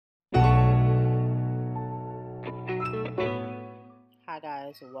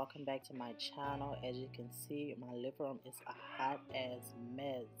guys, welcome back to my channel. As you can see, my living room is a hot ass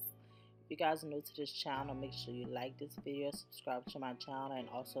mess. If you guys are new to this channel, make sure you like this video, subscribe to my channel, and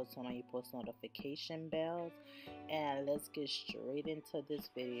also turn on your post notification bells. And let's get straight into this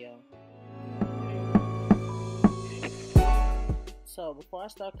video. So before I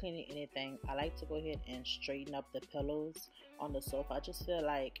start cleaning anything, I like to go ahead and straighten up the pillows on the sofa. I just feel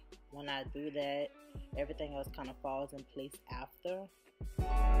like when I do that, everything else kind of falls in place after.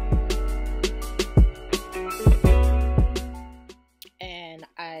 And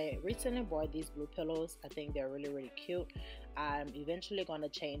I recently bought these blue pillows. I think they're really cute. I'm eventually going to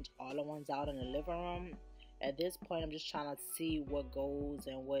change all the ones out in the living room. At this point, I'm just trying to see what goes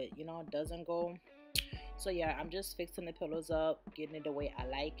and what, doesn't go. So yeah, I'm just fixing the pillows up, getting it the way I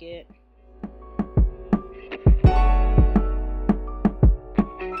like it.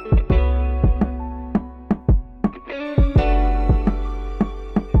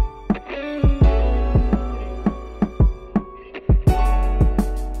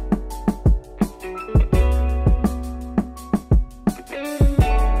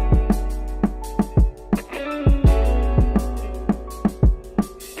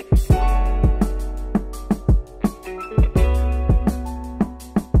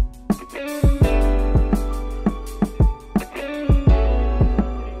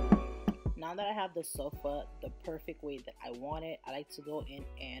 Now that I have the sofa the perfect way that I want it, I like to go in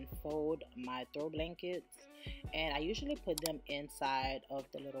and fold my throw blankets, and I usually put them inside of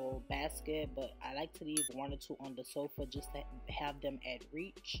the little basket, but I like to leave one or two on the sofa just to have them at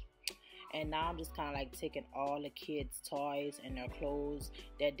reach. And now I'm just kind of like taking all the kids' toys and their clothes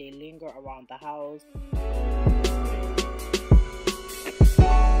that they linger around the house.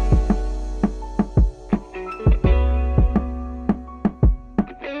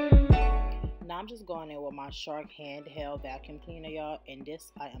 I'm just going in with my Shark handheld vacuum cleaner, y'all, and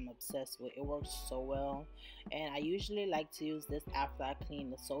this I am obsessed with. It works so well, and I usually like to use this after I clean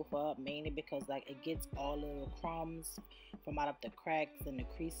the sofa up, mainly because like it gets all the little crumbs from out of the cracks and the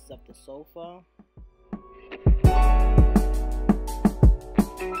creases of the sofa.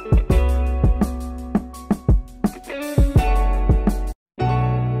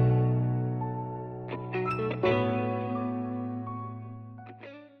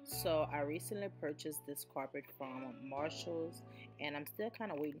 So I recently purchased this carpet from Marshalls, and I'm still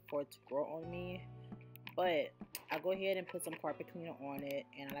kind of waiting for it to grow on me, but I go ahead and put some carpet cleaner on it,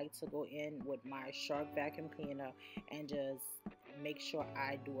 and I like to go in with my Shark vacuum cleaner and just make sure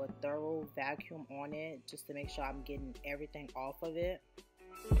I do a thorough vacuum on it, just to make sure I'm getting everything off of it.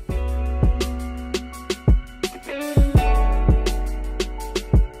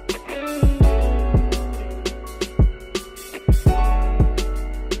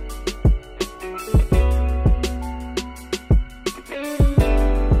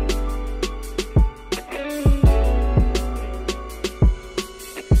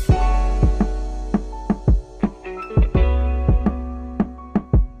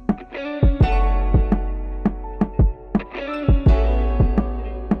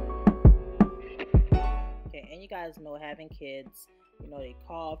 Guys know, having kids, they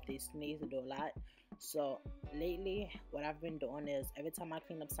cough, they sneeze, they do a lot. So lately what I've been doing is every time I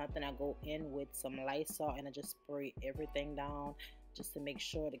clean up something, I go in with some Lysol and I just spray everything down just to make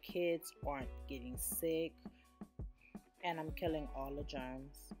sure the kids aren't getting sick, and I'm killing all the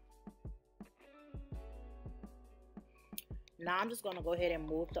germs. Now I'm just gonna go ahead and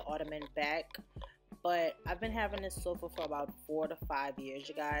move the ottoman back. But I've been having this sofa for about 4 to 5 years,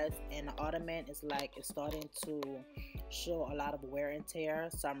 you guys, and the ottoman is like, it's starting to show a lot of wear and tear.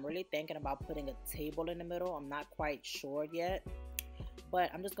 So I'm really thinking about putting a table in the middle. I'm not quite sure yet,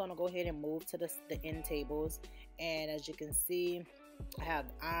 but I'm just gonna go ahead and move to the end tables. And as you can see, I have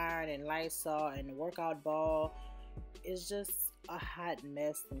iron and Lysol and the workout ball. It's just a hot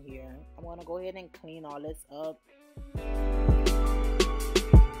mess in here. I'm gonna go ahead and clean all this up.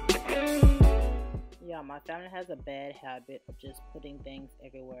 Yeah, my family has a bad habit of just putting things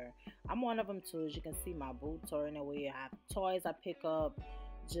everywhere. I'm one of them too. As you can see, my boots are in the way. I have toys I pick up.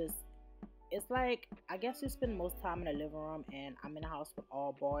 It's like, I guess we spend most time in the living room, and I'm in the house with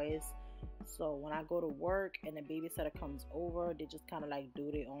all boys. So when I go to work and the babysitter comes over, they just kind of like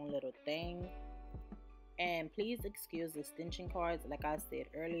do their own little thing. And please excuse the stenching cards. Like I said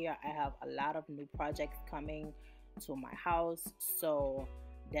earlier, I have a lot of new projects coming to my house, so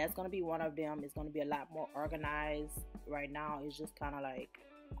that's gonna be one of them. It's gonna be a lot more organized. Right now it's just kind of like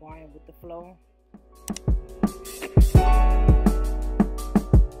going with the flow.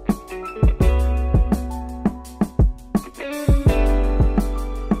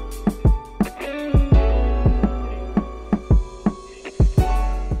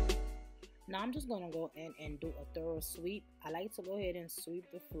 thorough sweep. I like to go ahead and sweep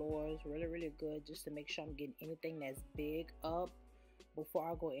the floors really good, just to make sure I'm getting anything that's big up before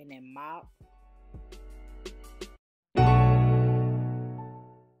I go in and mop.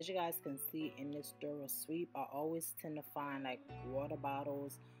 As you guys can see in this thorough sweep, I always tend to find like water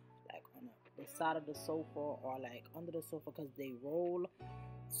bottles like on the side of the sofa or like under the sofa because they roll.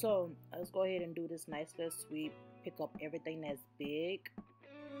 So let's go ahead and do this nice little sweep, pick up everything that's big.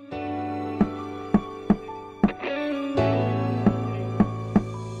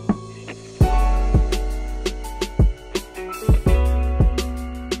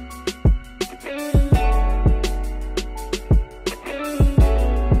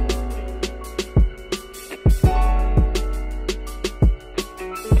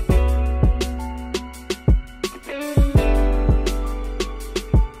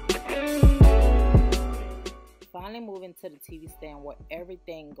 Moving to the TV stand where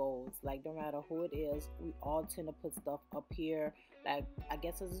everything goes, like no matter who it is, we all tend to put stuff up here. Like I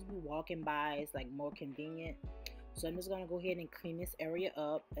guess as we walking by, it's like more convenient. So I'm just gonna go ahead and clean this area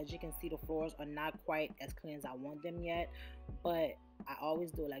up. As you can see, the floors are not quite as clean as I want them yet, but I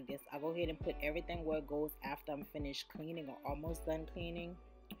always do it like this. I go ahead and put everything where it goes after I'm finished cleaning or almost done cleaning,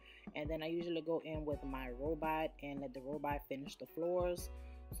 and then I usually go in with my robot and let the robot finish the floors.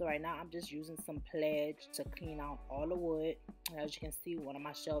 So right now I'm just using some Pledge to clean out all the wood. As you can see, one of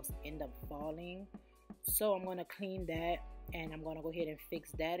my shelves end up falling, so I'm going to clean that and I'm going to go ahead and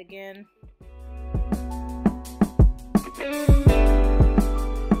fix that again.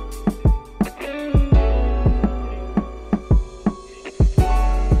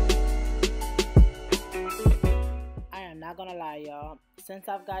 I am not gonna lie, y'all, since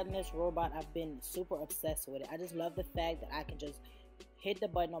I've gotten this robot, I've been super obsessed with it. I just love the fact that I can just hit the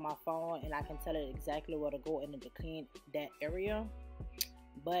button on my phone and I can tell it exactly where to go and to clean that area.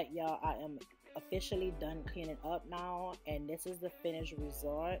 But y'all, I am officially done cleaning up now, and this is the finished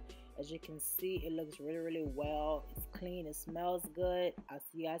result. As you can see, it looks really well. It's clean, it smells good. I'll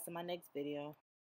see you guys in my next video.